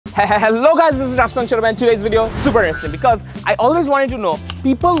Hello guys, this is Rafsan and today's video super interesting because I always wanted to know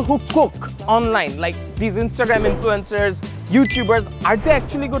people who cook online, like these Instagram influencers, YouTubers, are they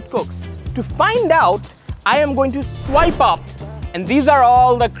actually good cooks? To find out, I am going to swipe up and these are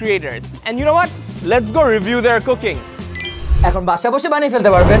all the creators. And you know what? Let's go review their cooking. এখন বাসা বসে বানিয়ে ফেলতে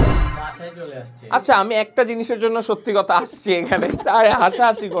পারবেন। বাসায় চলে আসছে। আচ্ছা আমি একটা জিনিসের জন্য সত্যি কথা আসছি এখানে। আরে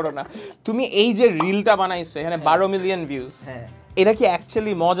হাসাহাসি করো না। তুমি এই যে রিলটা বানাইছো এখানে 12 মিলিয়ন ভিউজ। হ্যাঁ। এটা কি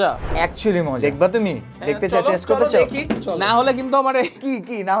অ্যাকচুয়ালি মজা? অ্যাকচুয়ালি মজা। দেখবা তুমি? দেখতে চাও, টেস্ট করতে চাও? না হলে কিন্তু আমারে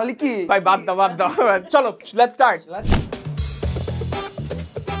কি না হলে কি? ভাই বাদ দাও। চলো, let's start.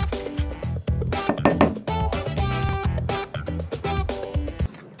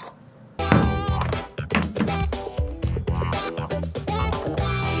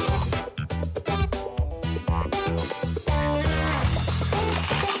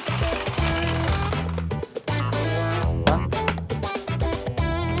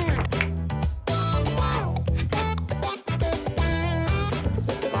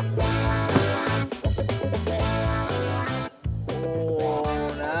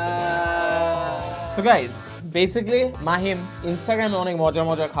 So guys, basically Mahim Instagram অনেক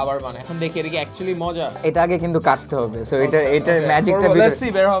মজার খাবার বানায়। এখন দেখি এটা কি অ্যাকচুয়ালি মজা? এটা আগে কিন্তু কাটতে হবে। সো এটা ম্যাজিকটা Let's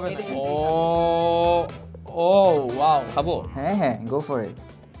see বের হবে না। ও ওয়াও, খাবো? হ্যাঁ, go for it.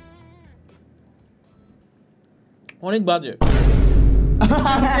 অনেক বাজে।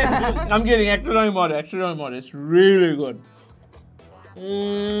 I'm kidding, actually মজা, It's really good.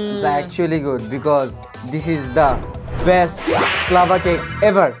 It's actually good because this is the best lava cake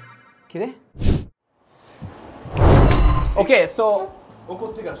ever. কি রে? Okay, so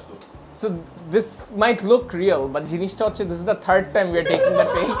this might look real, but জিনিসটা হচ্ছে this is the third time we are taking the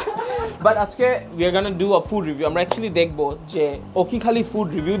take. But আজকে we are gonna do a food review. আমরা actually দেখবো যে ও কি খালি food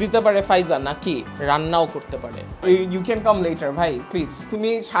review দিতে পারে ফাইজা নাকি রান্নাও করতে পারে। You can come later, ভাই প্লিজ। তুমি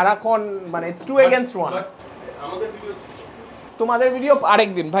সারাক্ষণ মানে it's 2 against 1. আমাদের ভিডিও তোমাদের ভিডিও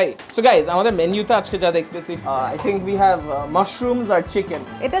আরেকদিন ভাই। সো গাইস আমাদের মেনুতে আজকে যা দেখতেছি I think we have mushrooms R chicken.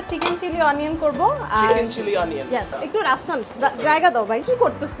 এটা চিকেন চিলি অনিয়ন করব আর চিকেন চিলি অনিয়ন। यस একটু রাফসান জায়গা দাও ভাই, কি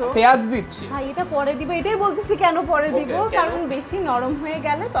করতেছো? পেঁয়াজ দিচ্ছি ভাই এটা পরে দিব, এটাই বলতেছি কেন পরে দিব, কারণ বেশি নরম হয়ে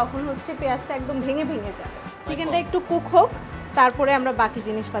গেলে তখন হচ্ছে পেঁয়াজটা একদম ভেঙে যাবে। চিকেনটা একটু কুক হোক তারপরে আমরা বাকি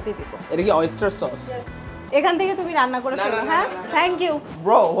জিনিসপাতি দিব। এটা কি অয়েস্টার সস? এখান থেকে তুমি রান্না করে ফেলো। হ্যাঁ, thank you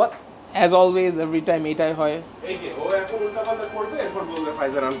bro. What as always every time এটাই হয়। এই যে ও এখন উল্টাপাল্টা করবে এরপর বলবে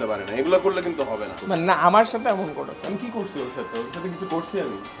ফাইজার আনতে পারে না, এগুলো করলে কিন্তু হবে না। মানে না আমার সাথে এমন করো। আমি কি করছি ওর সাথে কিছু করছি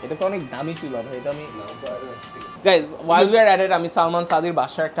আমি? এটা তো অনেক দামি চুলা ভাই, এটা আমি guys while we are at it আমি সালমান সাদির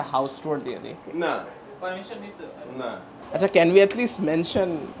বাসার একটা হাউস টুর দিয়ে দিই। না পারমিশন নিছো? না। আচ্ছা can we at least mention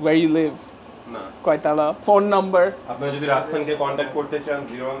where you live? না। কয়তলা? Phone number? আপনারা যদি রাফসানকে কন্টাক্ট করতে চান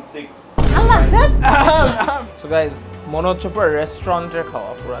 016। আল্লাহ So guys মনে হচ্ছে পুরো রেস্টুরেন্টের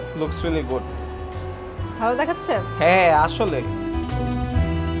খাওয়া, পুরো looks really good. ভালো দেখাচ্ছে? হ্যাঁ আসলে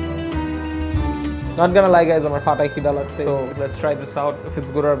not gonna lie guys আমার ফাটাই খিদা লাগছে, so let's try this out if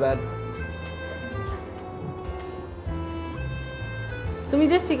it's good or bad. তুমি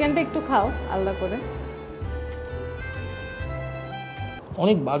যে চিকেনটা একটু খাও আলাদা করে।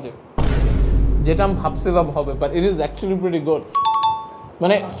 অনেক বাজে যেটা আমি ভাবছিলাম হবে, but it is actually pretty good.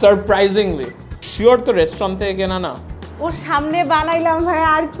 মানে সারপ্রাইজিংলি শিওর তো রেস্টুরেন্ট থেকে কেনা না। ওর সামনে বানাইলাম ভাই,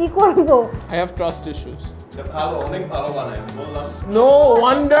 আর কি করব? I have trust issues. এটা ভালো, অনেক ভালো বানায় বললাম। No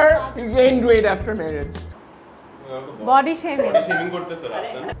wonder you gained weight after marriage. Body shaming. Shaming করতেছ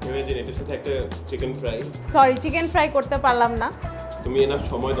রাফসান? ইমাজিন এটার সাথে একটা chicken fry. Sorry, chicken fry করতে পারলাম না। তুমি এনাফ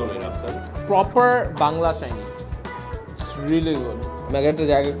সময় দাও না Rafsan. Proper Bangla Chinese, it's really good. আমি আগে একটা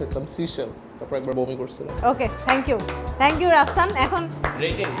জায়গায় খেতাম সিশেল, তারপর একবার বমি করছিলাম। ওকে, থ্যাংক ইউ রাফসান। এখন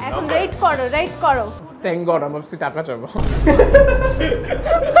রেটিং রেট করো। Thank God I'm upset টাকা চাবো।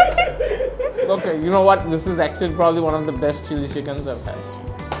 Okay, you know what? This is actually probably one of the best chili chickens I've had.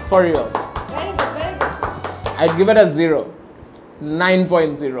 For real. Very good. I'd give it a 0.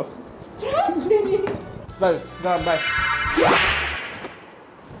 9.0. Bye. Bye.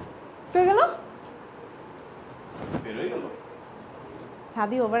 কই গেল? বের হয়ে গেল।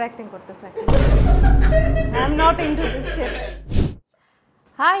 সাদি over acting করতেছে। I am not into this shit.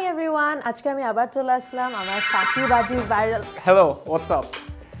 Hi everyone, আজকে আমি আবার চলে আসলাম আমার ফাঁকিবাজি viral. Hello, what's up?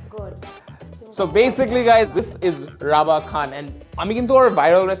 Good. So basically guys, this is Raba Khan and আমি কিন্তু ওর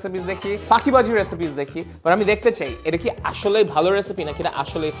ভাইরাল রেসিপিস দেখি, ফাঁকিবাজি রেসিপিস দেখি, বাট আমি দেখতে চাই এটা কি আসলেই ভালো রেসিপি নাকি এটা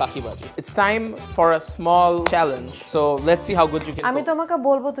আসলেই ফাঁকিবাজি। It's time for a small challenge. So let's see how good you can আমি cook. তোমাকে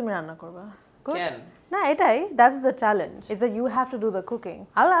বলবো তুমি রান্না করবে। Good? Can. না এটাই, that's the challenge. Is that you have to do the cooking.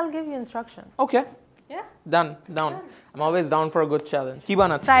 I'll give you instructions. Okay. Yeah? Done. Down. I'm always down for a good challenge. কি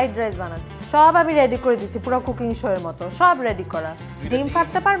বানাচ্ছ? ফ্রাইড রাইস বানাচ্ছি সব আমি রেডি করে দিছি পুরো কুকিং শো এর মতো সব রেডি করা ডিম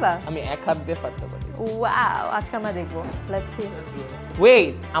ফাটতে পারবা আমি এক হাত দিয়ে ফাটতে পারি। ওয়াও আজকে আমরা দেখবো লেটস সি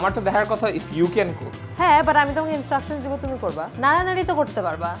Wait, আমার তো দেখার কথা if you can cook. হ্যাঁ বাট আমি তোমাকে ইনস্ট্রাকশনস দিব তুমি করবা নাড়ানাড়ি তো করতে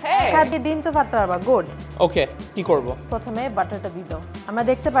পারবা হ্যাঁ। এক হাত দিয়ে ডিম তো ফাটতে পারবা গুড Okay, কি করব? প্রথমে বাটারটা দিয়ে দাও আমরা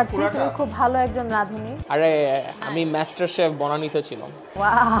দেখতে পাচ্ছি তুমি খুব ভালো একজন রাঁধুনি আরে আমি মাস্টার শেফ বনানীতে ছিলাম।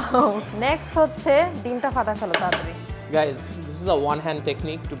 ওয়াও নেক্সট হচ্ছে ডিমটা ফাটা ফেলো তাড়াতাড়ি Guys, this is a one-hand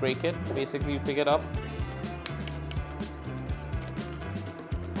technique to break it. Basically, you pick it up.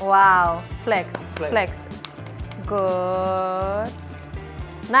 Wow flakes good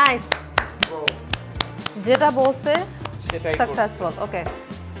nice যেটা বলছে সেটাই সাকসেসফুল ওকে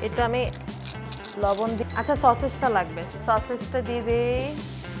এটা আমি লবণ দি আচ্ছা সসেজটা লাগবে সসেজটা দিয়ে দেই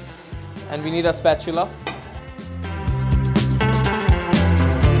And we need a spatula.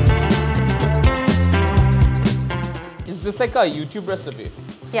 Is this like a YouTube recipe?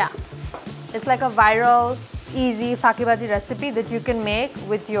 Yeah, it's like a viral, easy fakibaji recipe that you can make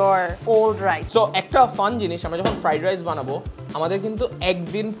with your old rice. So, একটা ফান জিনিস আমরা যখন ফ্রাইড রাইস বানাবো আমাদের কিন্তু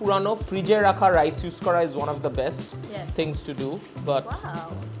একদিন পুরানো ফ্রিজে রাখা রাইস ইউজ করা is one of the best things to do. But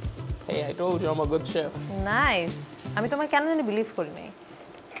hey, I told you I'm a good chef. Nice. আমি তোমার কেন জানি বিলিভ করি নাই।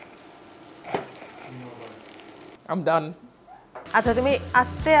 I'm done. আচ্ছা তুমি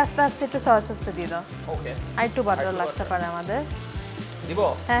আস্তে আস্তে একটু সসটা দিয়ে দাও। Okay. আর একটু বাটার লাগতে পারে আমাদের। দিব?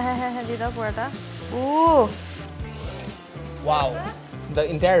 হ্যাঁ দিয়ে দাও পুরোটা। Wow. The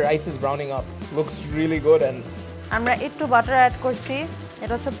entire rice is browning up. Looks really good and আমরা একটু বাটার অ্যাড করছি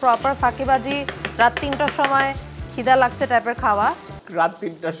এটা হচ্ছে প্রপার ফাঁকিবাজি রাত 3টার সময় খিদা লাগছে টাইপের খাওয়া রাত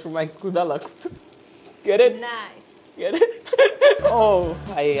 3টার সময় ক্ষুধা লাগছে get it nice get it oh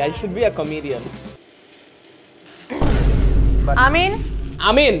I should be a comedian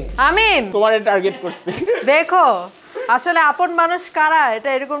আমিন তোমারে টার্গেট করছি দেখো আসলে আপন মানুষ কারা এটা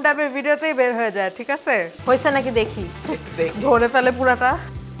এরকম টাইপের ভিডিওতেই বের হয়ে যায় ঠিক আছে হইছে নাকি দেখি ধরে ফেলে পুরাটা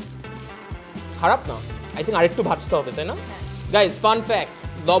খারাপ না আই থিংক আরেকটু ভাজতে হবে তাই না গাইস ফান ফ্যাক্ট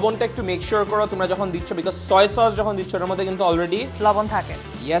লবণটা একটু মেক শিওর করো তোমরা যখন দিচ্ছ বিকজ সয় সস যখন দিচ্ছ এর মধ্যে কিন্তু অলরেডি লবণ থাকে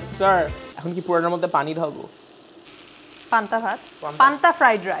ইয়েস স্যার এখন কি পুরোটার মধ্যে পানি ঢালবো পান্তা ভাত পান্তা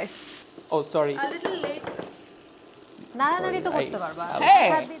ফ্রাইড রাইস ও সরি নাড়ানাড়ি তো করতে পারবা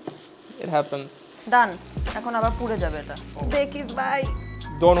ইট হ্যাপেন্স ডান এখন আবার পুড়ে যাবে এটা দেখিস ভাই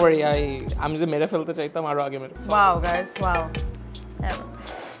ডোন্ট ওয়ারি আমি যে মেরে ফেলতে চাইতাম আরো আগে মেরে wow guys wow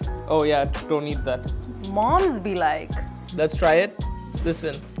oh yeah don't eat that moms be like let's try it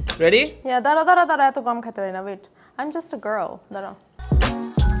listen ready yeah দাঁড়া এত কম খেতে পারি না wait I'm just a girl দাঁড়া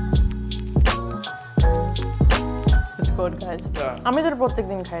it's good guys আমি তো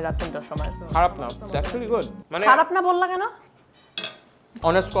প্রত্যেকদিন খাই রাত 3টার সময় খারাপ না it's actually good মানে খারাপ না বললা কেন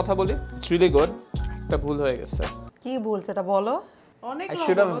honest কথা বলি it's really good একটা ভুল হয়ে গেছে কি ভুল সেটা বলো I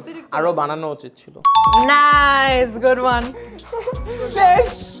should have আরো বানানো উচিত ছিল nice good one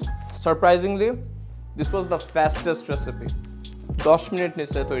surprisingly this was the fastest recipe 10 minute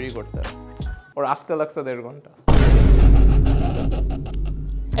নিচে তৈরি করতে আর আসতে লাগছে 1.5 ঘন্টা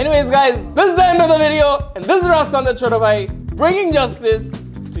anyways guys this is the end of the video and this is Rafsan Thechotobhai bringing justice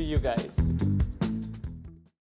to you guys